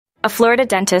A Florida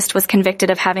dentist was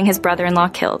convicted of having his brother-in-law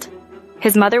killed.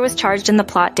 His mother was charged in the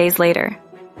plot days later.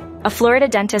 A Florida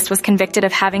dentist was convicted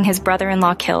of having his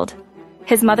brother-in-law killed.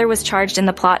 His mother was charged in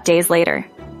the plot days later.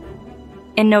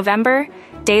 In November,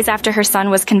 days after her son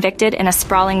was convicted in a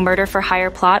sprawling murder-for-hire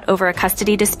plot over a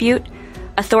custody dispute,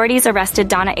 authorities arrested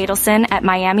Donna Adelson at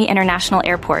Miami International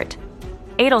Airport.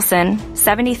 Adelson,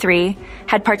 73,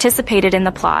 had participated in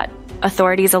the plot,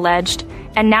 authorities alleged,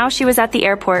 and now she was at the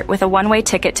airport with a one-way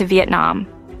ticket to Vietnam,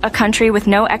 a country with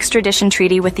no extradition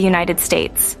treaty with the United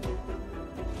States.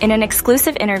 In an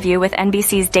exclusive interview with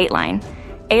NBC's Dateline,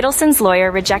 Adelson's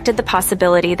lawyer rejected the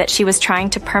possibility that she was trying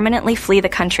to permanently flee the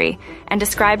country and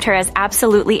described her as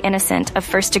absolutely innocent of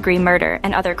first-degree murder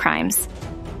and other crimes.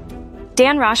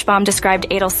 Dan Roshbaum described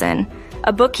Adelson,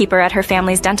 a bookkeeper at her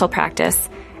family's dental practice,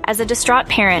 as a distraught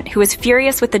parent who was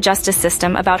furious with the justice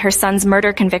system about her son's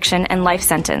murder conviction and life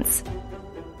sentence.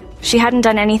 She hadn't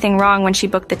done anything wrong when she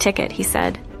booked the ticket, he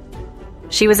said.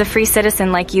 She was a free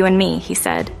citizen like you and me, he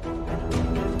said.